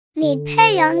李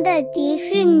佩阳的迪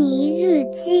士尼日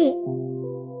记。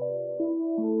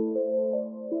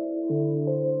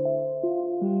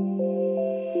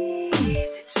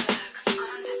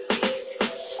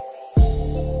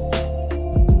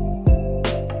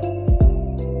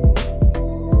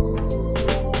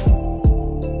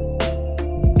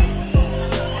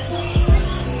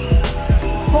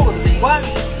兔子警官，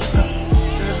这是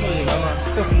兔子警官吗？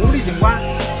是狐狸警官，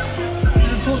这是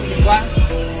兔子警官。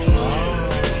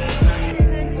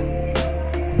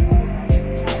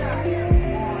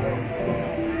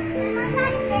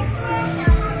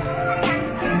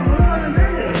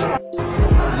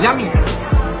亚米，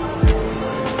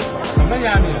什么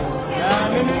亚米？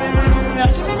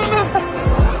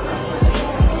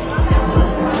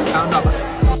看到吧。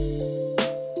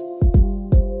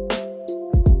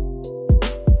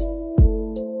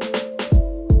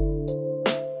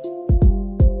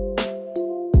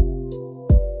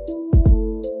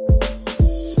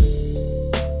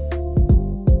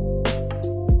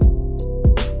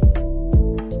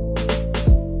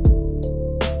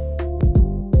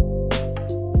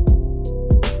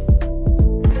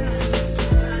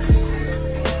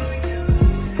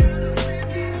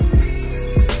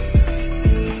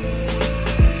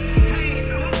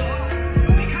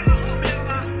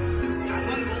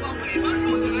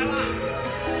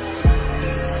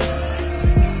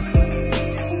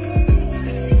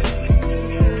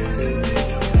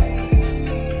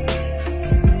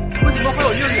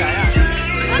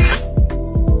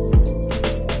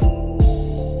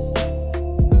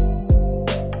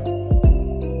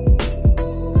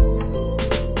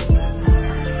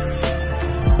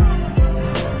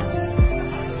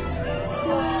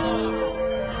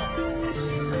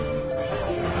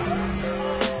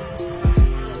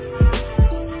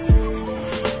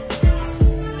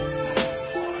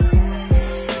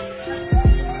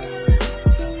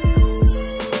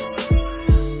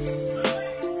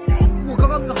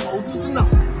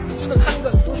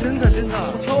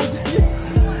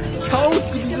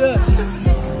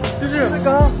就是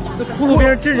刚在骷髅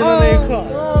边震人的那一刻，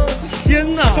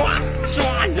天哪！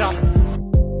唰一下。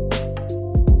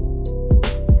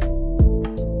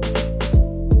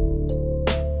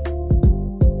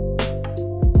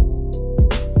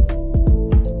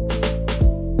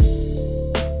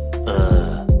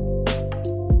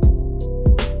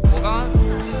我刚刚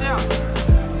是这样，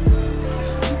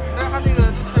但是他那个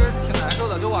就确实挺难受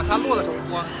的，就往下落的时候，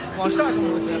往上什么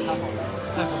东西还好的。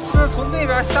就是从那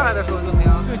边下来的时候就那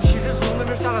样。对，其实从那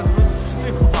边下来的时候是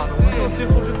最可怕的，我们最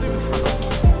后是最不惨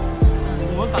的。